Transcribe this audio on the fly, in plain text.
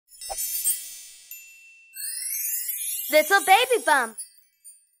Little baby bump.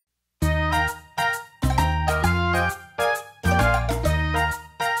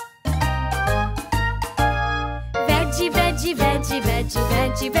 Veggie, veggie, veggie, veggie,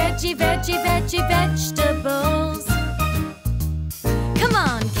 veggie, veggie, veggie, veggie, vegetables. Come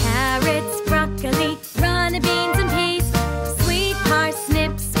on, carrots, broccoli, runny beans and peas, sweet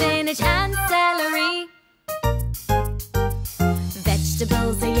parsnips, spinach and celery.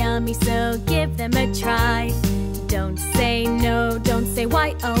 Vegetables are yummy, so give them a try. Don't say no, don't say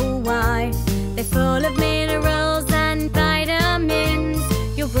why, oh why. They're full of minerals and vitamins.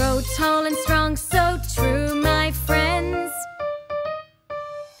 You'll grow tall and strong, so true, my friends.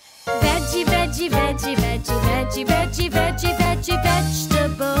 Veggie, veggie, veggie, veggie, veggie, veggie, veggie, veggie,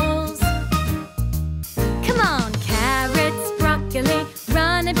 vegetables. Come on, carrots, broccoli,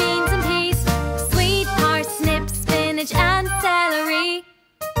 runny beans and peas, sweet parsnips, spinach and celery.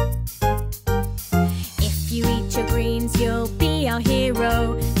 If you eat your greens, you'll be our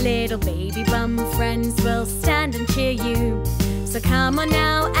hero. Little baby bum friends will stand and cheer you. So come on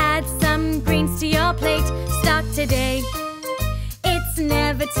now, add some greens to your plate. Start today, it's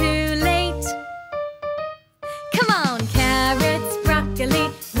never too late. Come on, carrots, broccoli,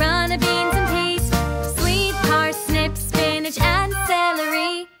 runny beans and peas, sweet parsnips, spinach and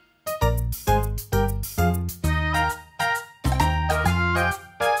celery.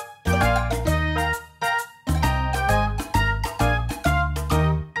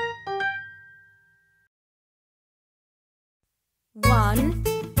 One,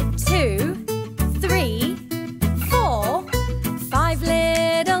 two, three, four, five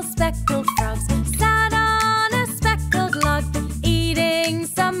little speckled frogs sat on a speckled log, eating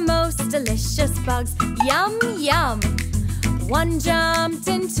some most delicious bugs. Yum, yum! One jumped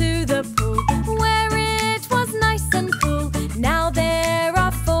into the pool where it was nice and cool. Now there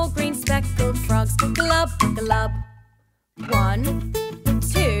are four green speckled frogs. Glub, glub. One,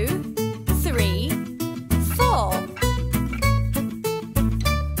 two, three, four.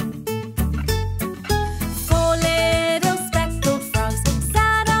 Four little speckled frogs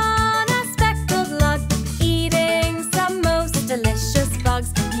sat on a speckled log, eating some most delicious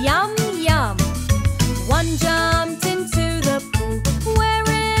bugs. Yum, yum! One jumped into the pool where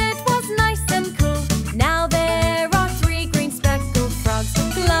it was nice and cool. Now there are three green speckled frogs.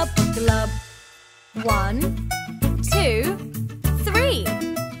 Glub, glub. One, two, three.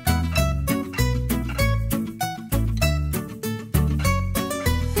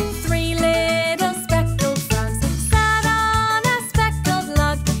 Three little speckled frogs sat on a speckled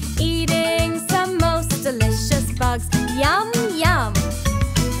log, eating some most delicious bugs. Yum, yum!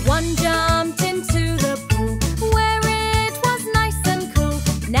 One jumped into the pool where it was nice and cool.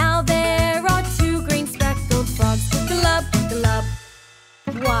 Now there are two green speckled frogs. Glub, glub.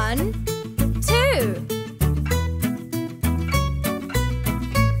 One, two.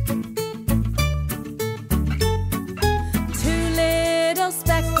 Two little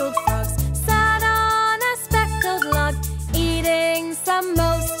speckled frogs sat on a speckled log, eating some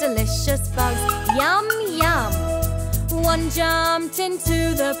most delicious bugs. Yum, yum! One jumped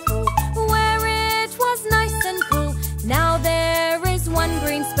into the pool where it was nice and cool. Now there is one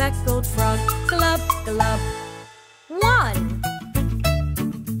green speckled frog. Glub, glub. One.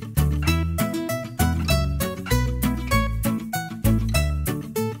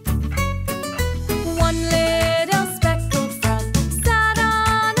 One little speckled frog sat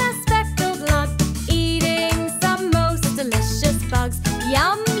on a speckled log, eating some most delicious bugs.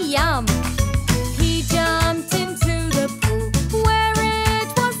 Yum, yum! He jumped into the pool where it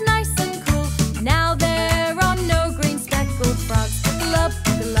was nice and cool. Now there are no green speckled frogs. Glub,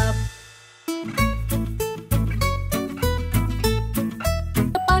 glub.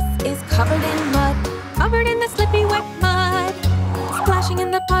 The bus is covered in mud, covered in the slippy wet mud. Splashing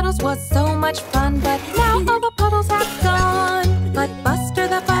in the puddles was so much fun, but now all the puddles have gone. But Buster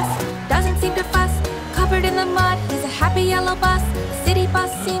the bus doesn't seem to fuss. Covered in the mud, he's a happy yellow bus. The city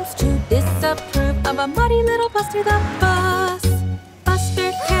bus seems to disapprove of a muddy little Buster the bus.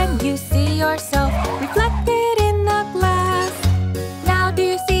 Buster, can you see yourself reflected in the glass? Now do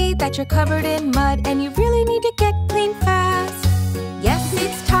you see that you're covered in mud and you really need to get clean fast? Yes,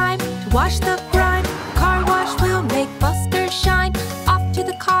 it's time to wash the grime. Car wash will make Buster shine. Off to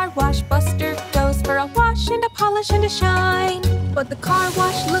the car wash Buster goes for a wash and a polish and a shine. But the car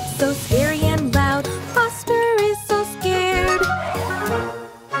wash looks so scary and loud. Buster is so scared.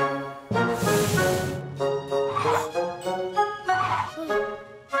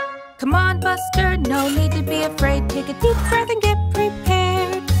 Come on, Buster, no need to be afraid. Take a deep breath and get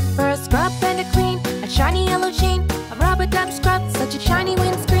prepared for a scrub and a clean, a shiny yellow sheen, a rub-a-dub scrub, such a shiny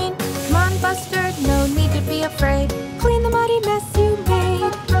windscreen. Come on, Buster, no need to be afraid. Clean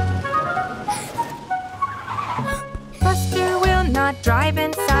drive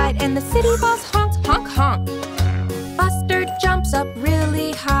inside and the city bus honks, honk, honk. Buster jumps up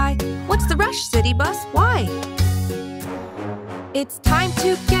really high. What's the rush, city bus? Why? It's time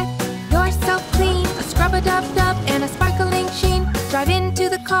to get yourself clean. A scrub-a-dub-dub and a sparkling sheen. Drive into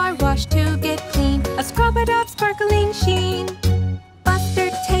the car wash to get clean. A scrub-a-dub sparkling sheen. Buster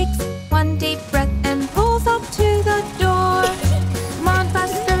takes one deep breath and pulls up to the door. Come on,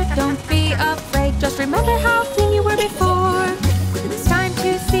 Buster, don't be afraid. Just remember how clean you were before. It's time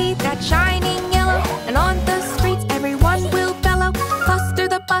to see that shining yellow, and on the streets everyone will bellow. Buster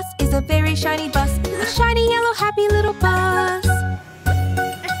the bus is a very shiny bus, a shiny yellow happy little bus.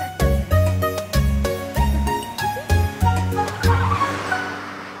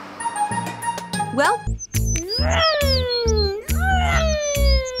 Well,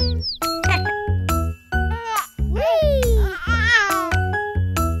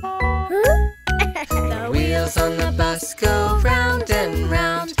 the wheels on the bus go round and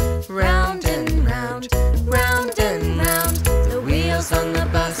round, round and round, round and round. The wheels on the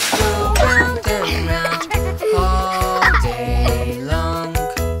bus go round and round all day long.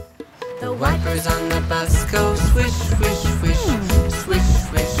 The wipers on the bus go swish, swish, swish, swish,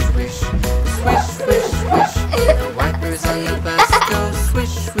 swish, swish, swish, swish, swish. The wipers on the bus go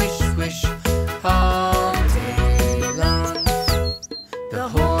swish, swish, swish all day long. The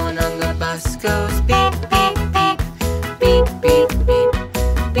horn on the bus goes beep, beep, beep, beep, beep, beep,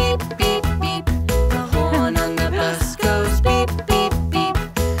 beep, beep, beep. The horn on the bus goes beep, beep, beep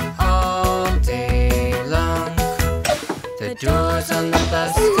all day long. The doors on the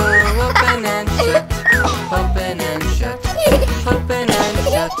bus go open and shut, open and shut, open and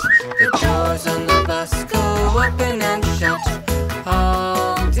shut. The doors on the bus go open and shut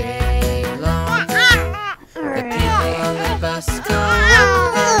all day long. The people on the bus go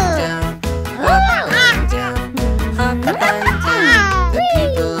up and down, up and down, up and down. The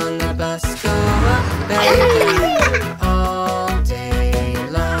people on the bus go up and down all day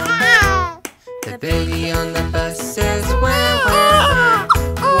long. The baby on the bus says wah, wah,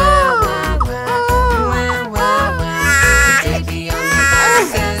 wah, wah, wah, wah, wah, wah. The baby on the bus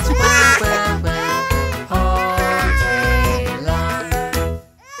says wah, wah, wah all day long.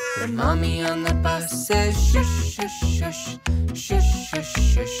 The mommy on the bus says shush, shush, shush, shush, shush,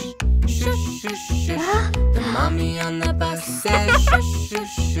 shush, shush, shush, shush. The mommy on the bus says shush,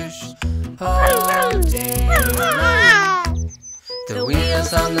 shush, shush all day long. The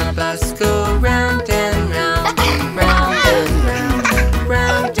wheels on the bus go round and round, round and round,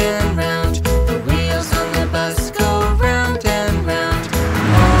 round and round. The wheels on the bus go round and round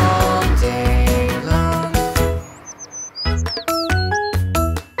all day long.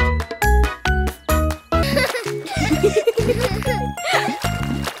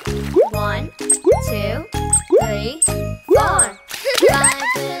 One, two, three, four. 5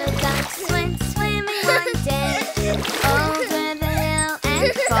 little ducks went swimming one day, over the hill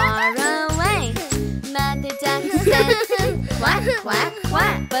and far away. Mother duck said, quack, quack,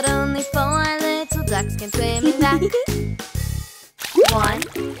 quack, but only 4 little ducks came swimming back. 1,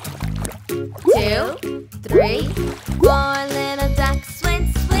 2, 3, 4 little ducks went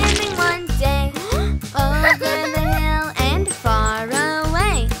swimming one day, over the hill and far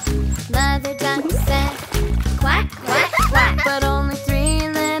away. Mother duck said, quack, quack, quack, but only 3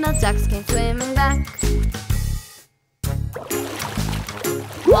 little ducks came swimming back.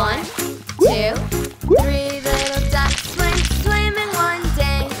 1, 2, 3 little ducks went swimming one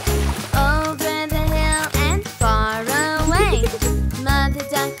day, over the hill and far away. Mother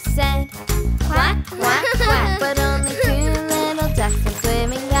duck said, quack, quack, quack, but only 2 little ducks came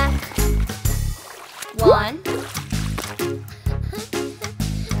swimming back. 1, 2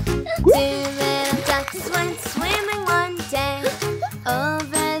 little ducks went swimming one day,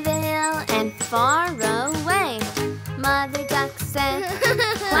 over the hill and far away. Mother duck said,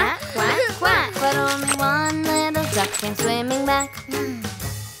 quack, quack, quack, but only 1 little duck came swimming back.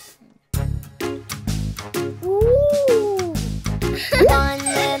 One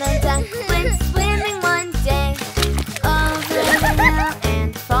little duck went swimming one day, over the hill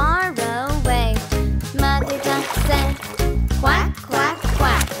and far away. Mother duck said, quack, quack,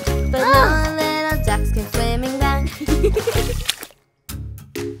 quack, but no little ducks came swimming back.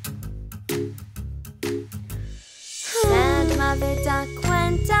 Sad mother duck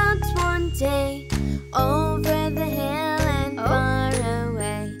went out one day, over the hill and far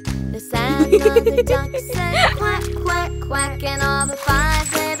away. The sad mother duck said, quack, quack, quack, and all the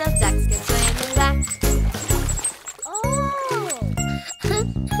 5 little ducks came swimming back.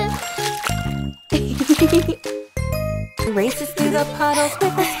 races through the puddles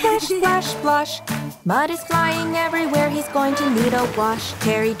with a splash, splash, splash. Mud is flying everywhere, he's going to need a wash.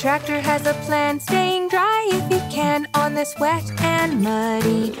 Terry Tractor has a plan, staying dry if he can on this wet and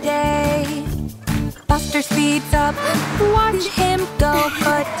muddy day. Buster speeds up, watch him go,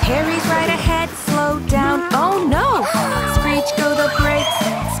 but Terry's right ahead, slow down, oh no! Screech go the brakes,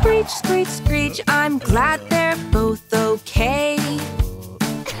 screech, screech, screech, I'm glad they're both okay.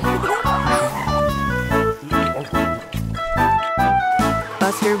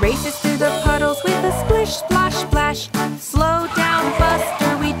 Buster races through the puddles with a splish, splash, splash. Slow down,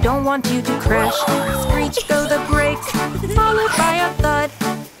 Buster, we don't want you to crash. Screech go the brakes, followed by a thud.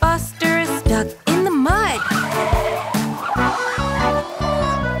 Buster is stuck in the mud.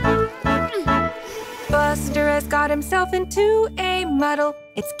 Buster has got himself into a muddle.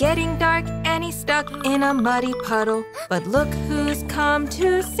 It's getting dark and he's stuck in a muddy puddle. But look who's come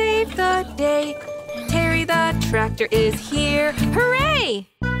to save the day. Terry the Tractor is here, hooray!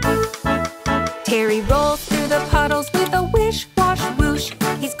 Terry rolls through the puddles with a wish, wash, whoosh.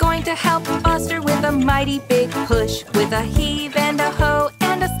 He's going to help Buster with a mighty big push. With a heave and a hoe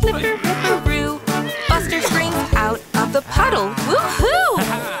and a slipper ripperoo, Buster springs out of the puddle, woohoo!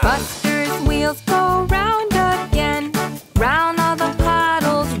 Buster's wheels go round again, round all the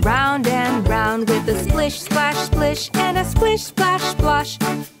puddles, round and round. With a splish, splash, splish and a splish, splash, splosh.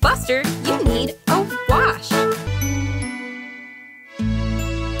 Buster, you need a wash.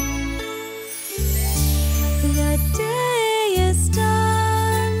 The day is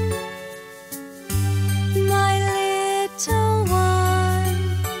done, my little one.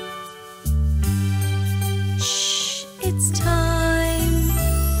 Shh, it's time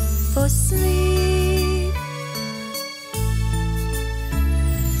for sleep.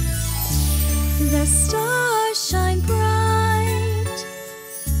 The stars shine bright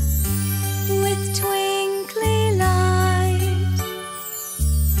with twinkly light.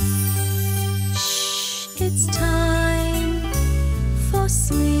 Shh, it's time for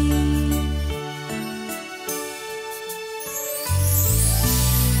sleep.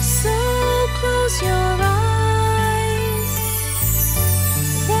 So close your eyes,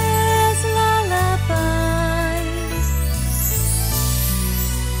 there's lullabies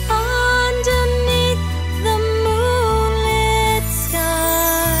underneath the moonlit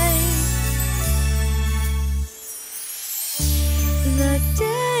sky. The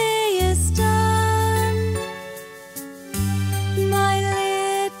day is done, my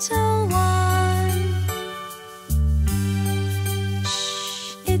little one.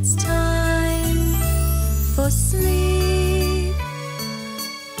 Shh, it's time for sleep.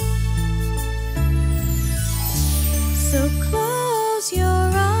 So close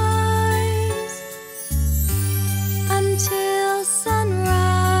your eyes until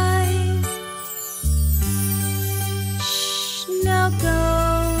sunrise. Shh, now go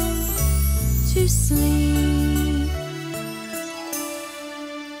to sleep.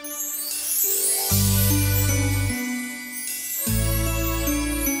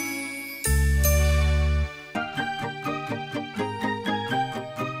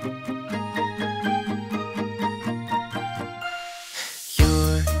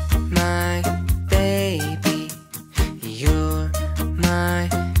 You're my baby. You're my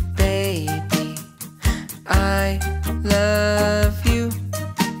baby. I love you.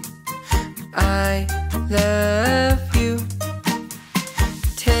 I love you.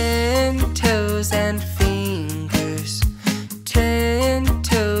 10 toes and fingers. 10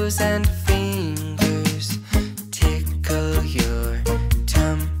 toes and fingers. Tickle your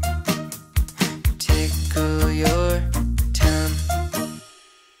tum. Tickle your tum.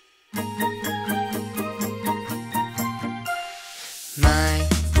 My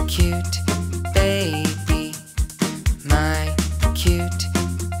cute baby. My cute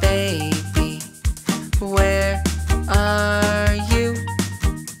baby. Where are you?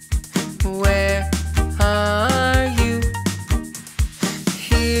 Where are you?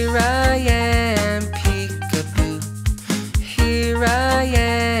 Here I am, peekaboo. Here I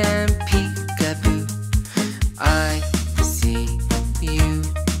am, peekaboo. I see you.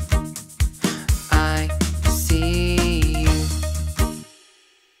 I see you.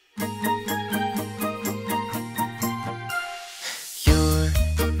 You're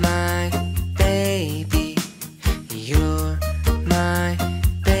my baby. You're my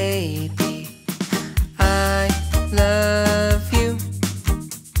baby. I love you.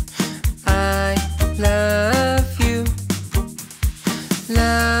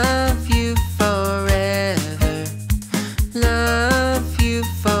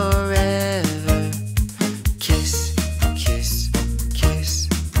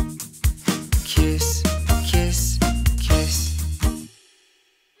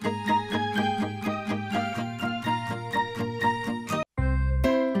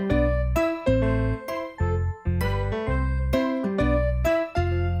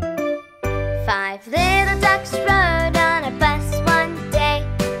 5 little ducks rode on a bus one day.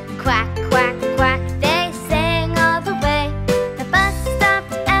 Quack, quack, quack, they sang all the way. The bus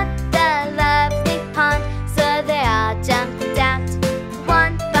stopped at the lovely pond, so they all jumped out,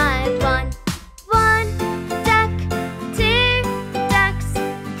 one by one. 1 duck, 2 ducks,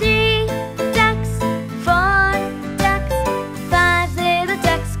 3 ducks, 4 ducks, 5 little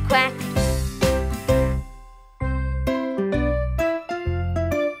ducks quack.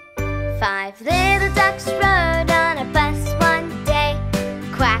 5 little ducks rode on a bus one day.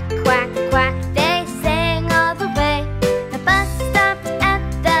 Quack, quack, quack, they sang all the way. The bus stopped at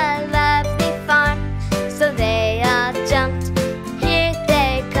the lovely farm, so they all jumped, here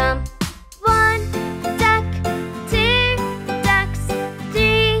they come. 1 duck, 2 ducks,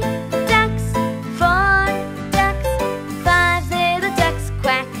 3 ducks, 4 ducks, 5 little ducks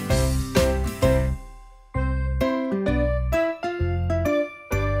quack.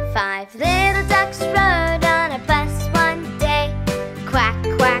 5 little ducks rode on a bus one day. Quack,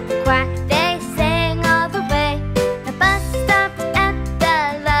 quack, quack, they sang all the way. The bus stopped at the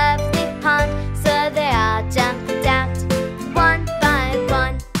lovely pond, so they all jumped out, one by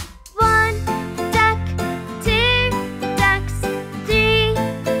one. 1 duck, 2 ducks, 3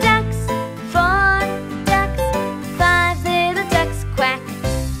 ducks, 4 ducks, 5 little ducks quack.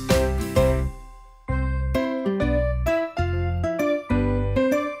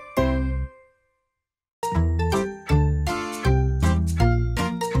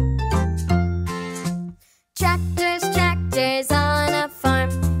 'Tractors, tractors on a farm,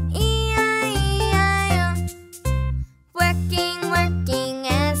 E-I-E-I-O. Working, working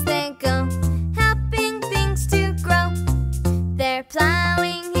as they go, helping things to grow. They're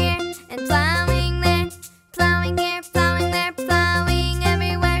plowing here and plowing there, plowing here, plowing there, plowing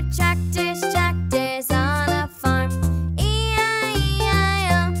everywhere. Tractors, tractors on a farm,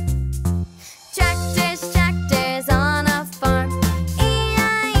 E-I-E-I-O. Tractors, tractors on a farm,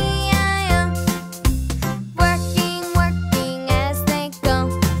 E-I-E-I-O. Working, working as they go,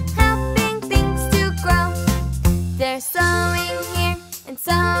 helping things to grow. They're sowing here and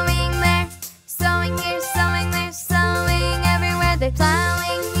sowing there, sowing here, sowing there, sowing everywhere. They're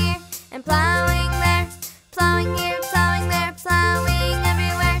plowing here and plowing there, plowing here, plowing there, plowing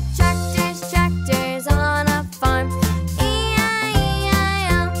everywhere. Tractors, tractors on a farm,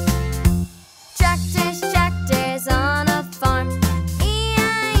 E-I-E-I-O. Tractors, tractors on a farm,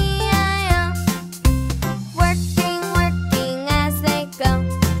 E-I-E-I-O. Working, working as they go,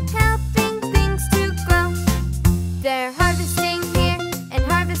 helping things to grow. They're harvesting here and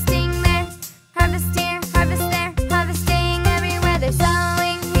harvesting there, harvest here, harvest there, harvesting everywhere. They're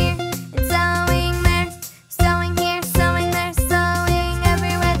sowing here and sowing there, sowing here, sowing there, sowing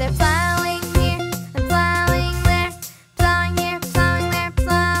everywhere. They're plowing here and plowing there, plowing here, plowing there,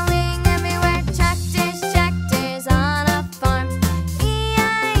 plowing everywhere. Tractors, tractors on a farm,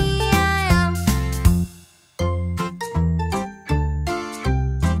 E-I-E-I-O.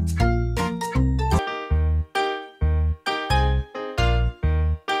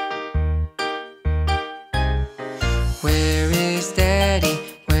 Where is Daddy?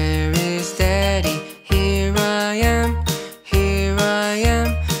 Where is Daddy? Here I am, here I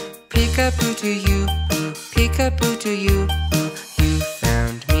am. Peek-a-boo to you, peek-a-boo to you. You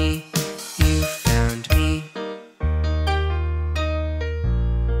found me, you found me.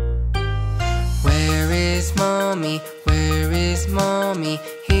 Where is Mommy? Where is Mommy?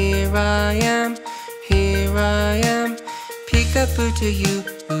 Here I am, here I am. Peek-a-boo to you,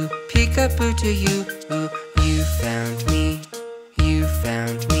 peek-a-boo to you. You found me, you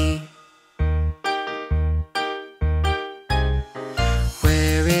found me.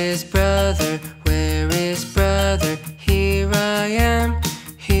 Where is brother? Where is brother? Here I am,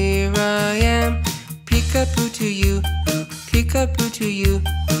 here I am. Peek-a-boo to you, peek-a-boo to you.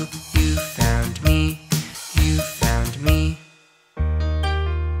 You found me, you found me.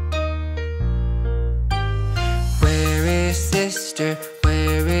 Where is sister?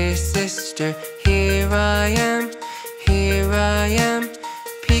 Where is sister? Here I am, here I am.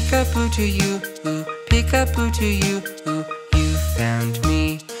 Peek-a-boo to you, peek-a-boo to you. You found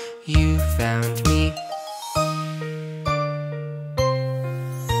me, you found me.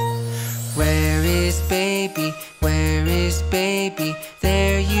 Where is baby? Where is baby?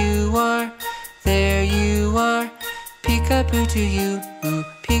 There you are, there you are. Peek-a-boo to you,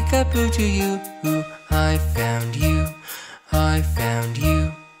 peek-a-boo to you. I found you, I found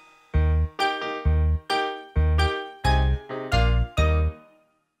you.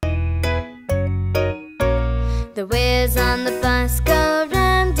 The wheels on the bus go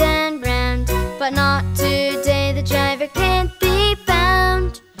round and round, but not today, the driver can't be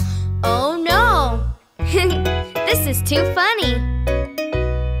found. Oh no! is too funny.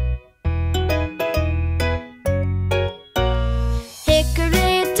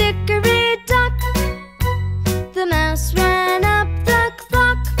 Hickory dickory dock, the mouse ran up the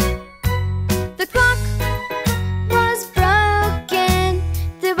clock. The clock was broken,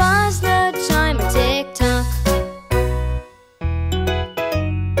 there was no chime or tick-tock.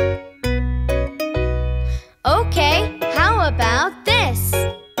 Okay, how about this?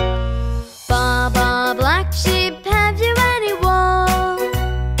 Baa baa black sheep, have you any wool?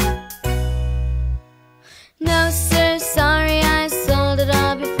 No sir, sorry, I sold it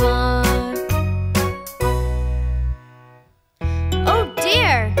all before. Oh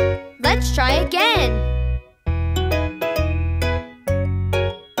dear, let's try again.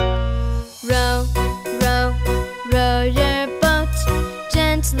 Row, row, row your boat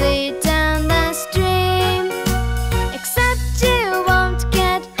gently down the stream. Except you won't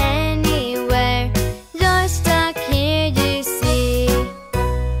get anywhere, you're stuck here, you see.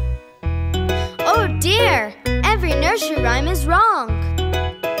 Oh dear, every nursery rhyme is wrong.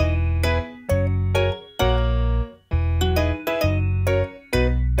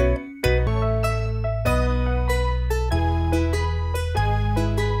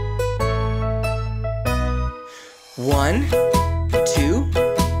 One, 2,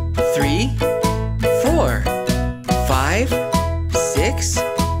 3, 4, 5, 6,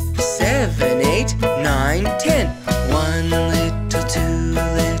 7, 8, 9, 10. 1 little, 2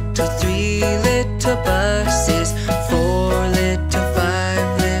 little, 3 little buses. 4 little,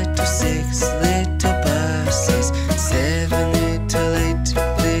 5 little, 6 little buses. 7 little, 8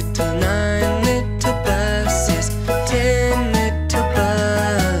 little, 9 little buses. 10 little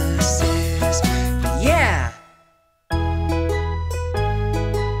buses. Yeah!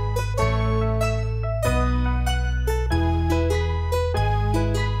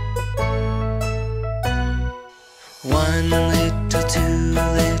 One little, 2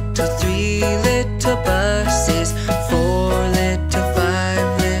 little, 3 little buses. 4 little,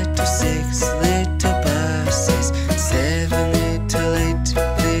 5 little, 6 little buses. 7 little, 8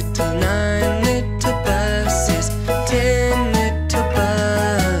 little, 9 little buses. 10 little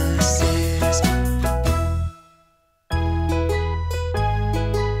buses.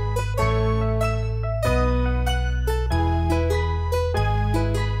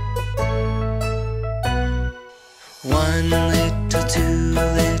 One little, 2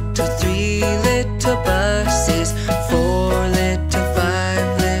 little, 3 little buses. 4 little, 5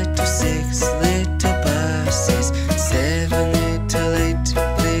 little, 6 little buses. 7 little, 8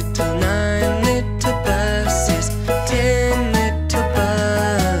 little, 9 little buses. 10 little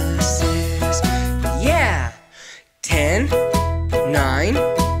buses. Yeah! 10, 9,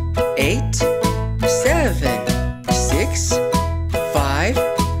 8, 7, 6, 5,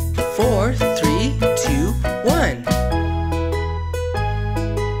 4, 3, 2, 1.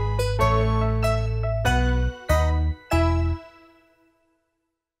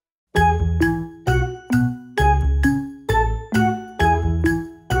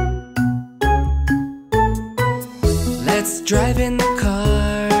 Let's drive in the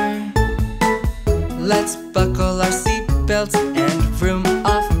car. Let's buckle our seatbelts and vroom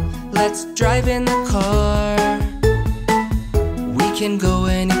off. Let's drive in the car. We can go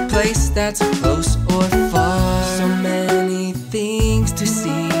any place that's close or far. So many things to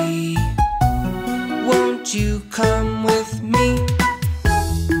see. Won't you come with me?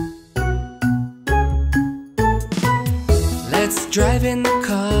 Let's drive in the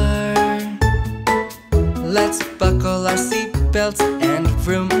car. Let's buckle our seatbelts and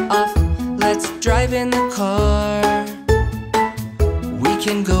vroom off. Let's drive in the car. We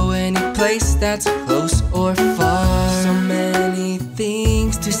can go any place that's close or far. So many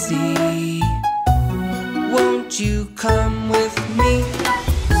things to see. Won't you come with me?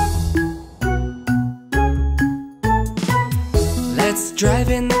 Let's drive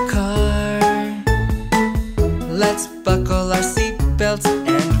in the car. Let's buckle our seatbelts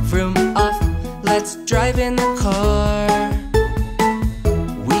and vroom off. Let's drive in the car.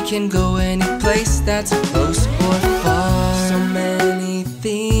 We can go any place that's close or far. So many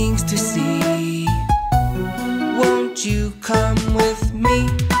things to see. Won't you come with me?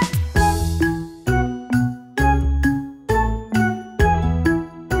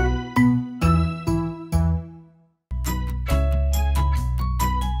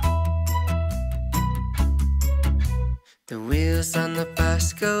 The wheels on the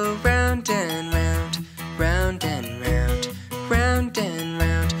bus go round and round, round and round, round and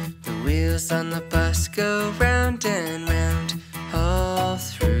round. The wheels on the bus go round and round, all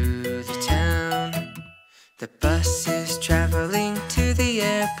through the town. The bus is traveling to the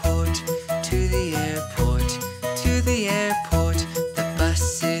airport, to the airport, to the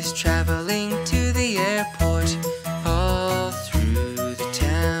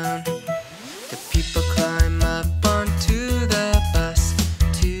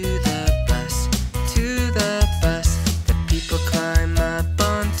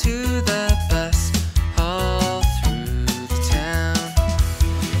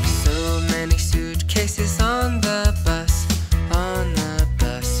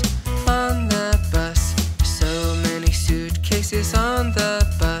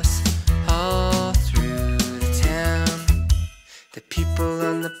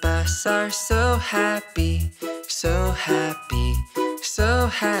bus are so happy, so happy, so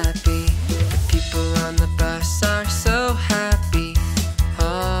happy. The people on the bus are so happy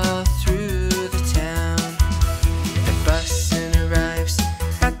all through the town. The bus soon arrives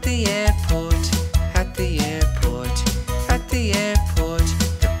at the airport, at the airport, at the airport.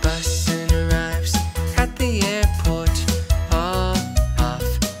 The bus soon arrives at the airport, all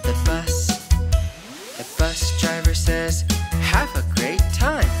off the bus. The bus driver says, "Have a great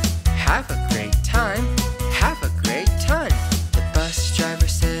time, have a great time, have a great time." The bus driver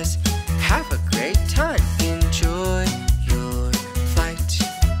says, "Have a great time, enjoy your flight."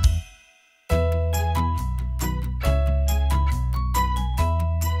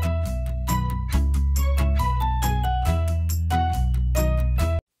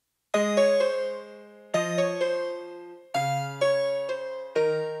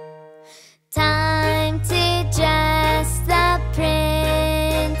 Time to dress the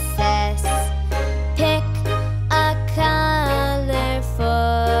princess. Pick a color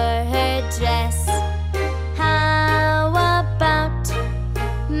for her dress. How about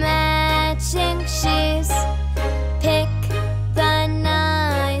matching shoes? Pick the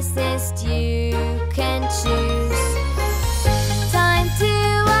nicest you can choose. Time to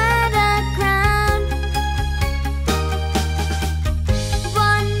add a crown,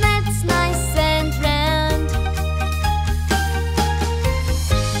 one that's nice and round.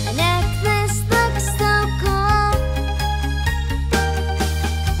 A necklace looks so cool,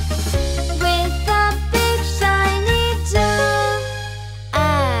 with a big shiny jewel.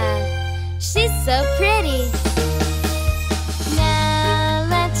 Ah, she's so pretty. Now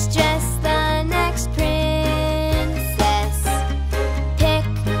let's dress the next princess. Pick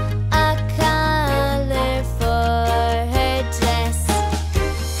a color for her dress.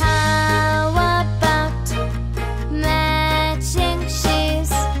 How about matching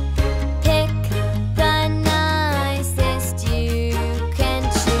shoes? Pick the nicest you can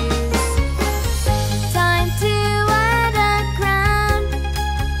choose. Time to add a crown,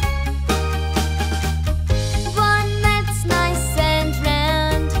 one that's nice and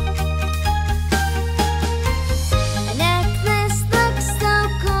round. A necklace looks so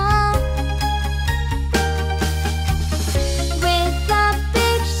cool, with a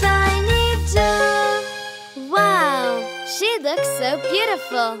big shiny jewel. Wow, she looks so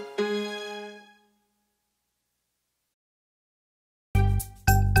beautiful.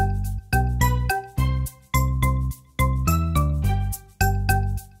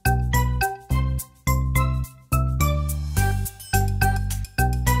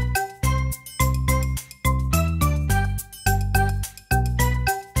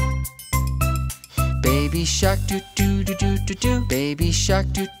 Baby shark doo doo doo doo doo doo. Baby shark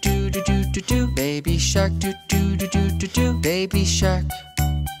doo doo doo doo doo doo. Baby shark doo doo doo doo doo doo. Baby shark.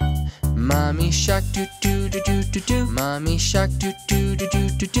 Mommy shark doo doo doo doo doo doo. Mommy shark doo doo doo doo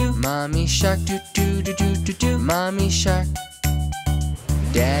doo doo. Mommy shark doo doo doo doo doo doo. Mommy shark.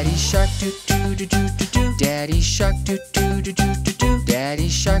 Daddy shark doo doo doo doo doo doo. Daddy shark doo doo doo doo doo doo. Daddy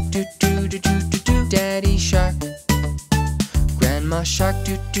shark doo doo doo doo doo doo. Daddy shark. Grandma shark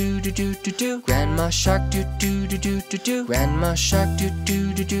doo doo doo doo doo doo. Grandma shark doo doo doo doo doo doo. Grandma shark doo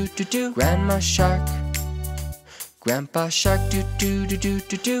doo doo doo doo doo. Grandma shark. Grandpa shark doo doo doo doo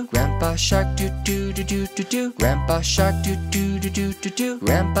doo doo. Grandpa shark doo doo doo doo doo doo. Grandpa shark doo doo doo doo doo doo.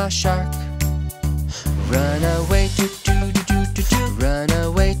 Grandpa shark. Run away doo doo doo doo doo doo. Run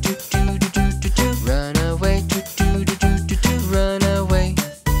away doo doo doo doo doo doo. Run away doo doo doo doo doo doo. Run away.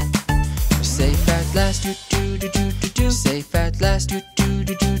 Safe at last doo doo doo doo doo doo. Safe at last doo doo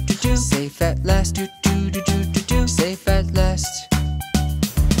doo doo doo doo. Safe at last doo doo doo doo doo doo. Safe at last.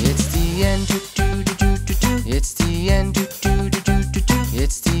 It's the end doo doo doo doo doo doo. It's the end doo doo doo doo doo doo.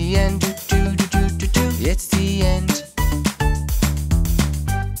 It's the end doo doo doo doo doo doo. It's the end.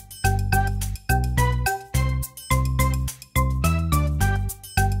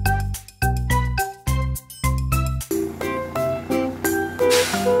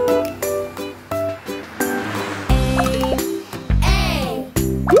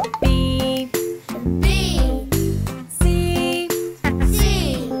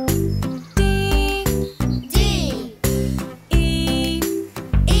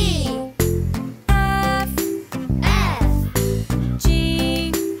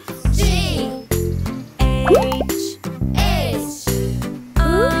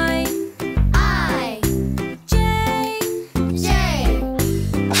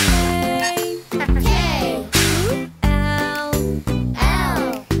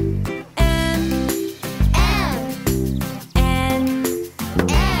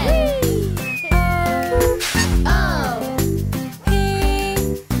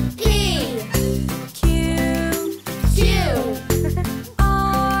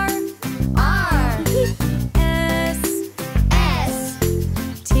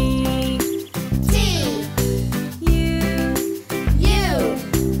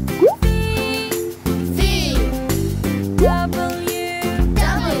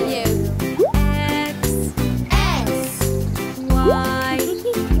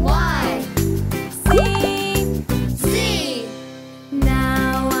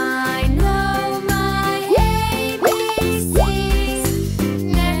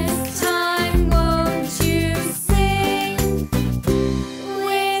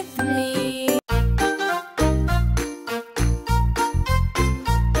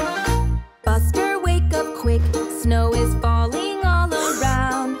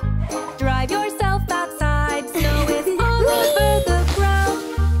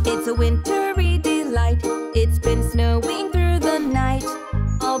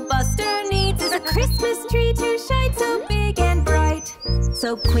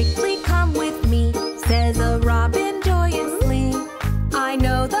 quickly come with me, says a robin joyously. I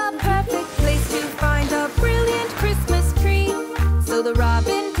know the perfect place to find a brilliant Christmas tree. So the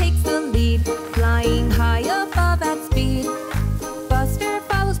robin takes the lead, flying high above at speed. Buster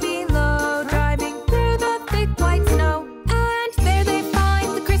follows below, driving through the thick white snow. And there they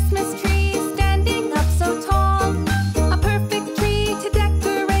find the Christmas tree, standing up so tall. A perfect tree to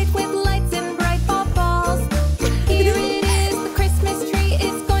decorate with lights and bright balls. Here it is, the Christmas tree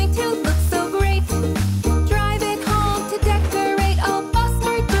is going to look so great. Drive it home to decorate, oh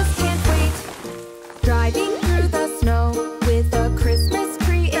Buster just can't wait. Driving through the snow with a Christmas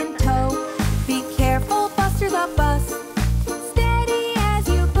tree in tow. Be careful, Buster the bus, steady as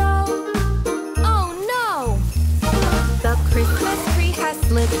you go. Oh no! The Christmas tree has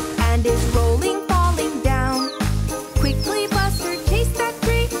slipped and is rolling, falling down. Quickly, Buster, chase that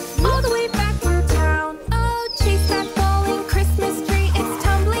tree all the way back through town. Oh, chase that falling Christmas tree, it's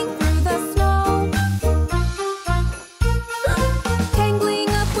tumbling through the snow. Tangling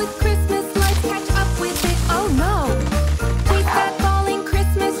up with Christmas lights, catch up with it, oh no! Chase that falling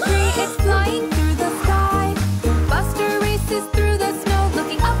Christmas tree, it's flying through the sky. Buster races through the snow,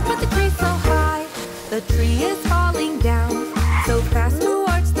 looking up at the tree so high. The tree is